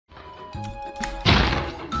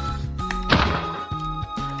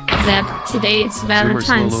Zeb, today is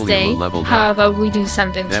Valentine's Day. How about we do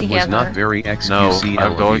something together? That was not very XQCL. No,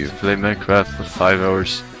 I'm going to play Minecraft for 5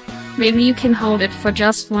 hours. Maybe you can hold it for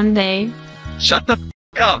just one day. Shut the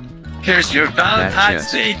f up! Here's your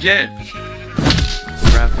Valentine's Day gift!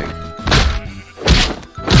 Crafting.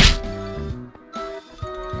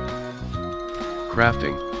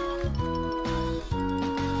 Crafting.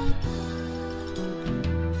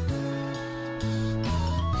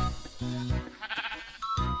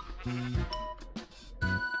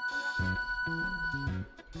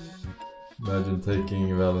 Imagine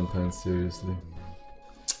taking Valentine seriously.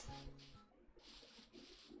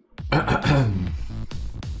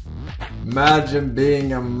 Imagine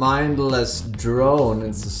being a mindless drone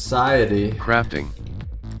in society. Crafting.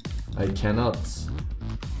 I cannot.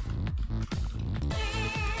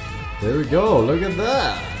 There we go, look at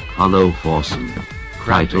that! Hello Forsen.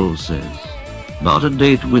 Title says, not a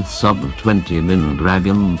date with sub 20 min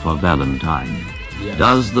dragon for Valentine. Yes.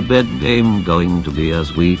 Does the bed game going to be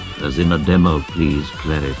as weak as in a demo? Please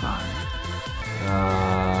clarify.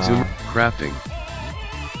 Zoom. Crafting.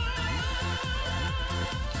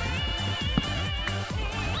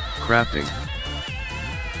 Crafting.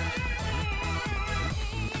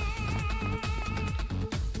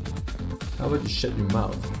 How about you shut your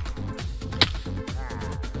mouth?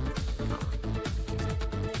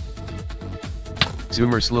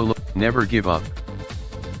 Zoomer slow. Never give up.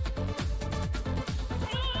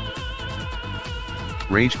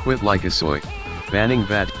 Rage quit like a soy. Banning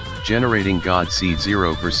VAT. Generating God Seed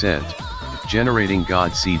 0%. Generating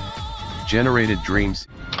God Seed. Generated dreams.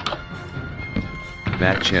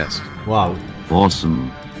 Bat chest. Wow.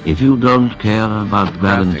 Forsen, if you don't care about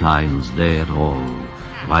Valentine's Day at all,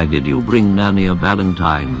 why did you bring Nanny a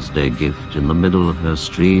Valentine's Day gift in the middle of her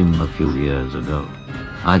stream a few years ago?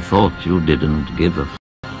 I thought you didn't give a f.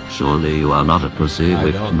 Surely you are not a pussy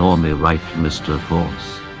with normie, right, Mr.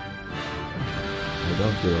 Force? I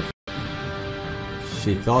don't give a f.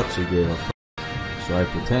 She thought she gave a f, so I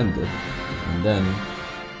pretended, and then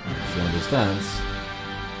she understands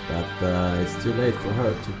that it's too late for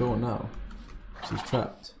her to go now. She's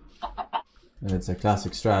trapped. And it's a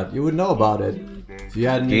classic strat. You would know about it if you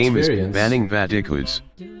had an experience. Game is banning Vaticodes.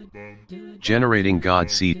 Generating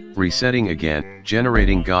God Seed. Resetting again.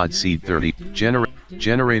 Generating God Seed 30.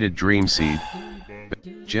 Generated Dream Seed.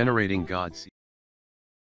 Generating God Seed.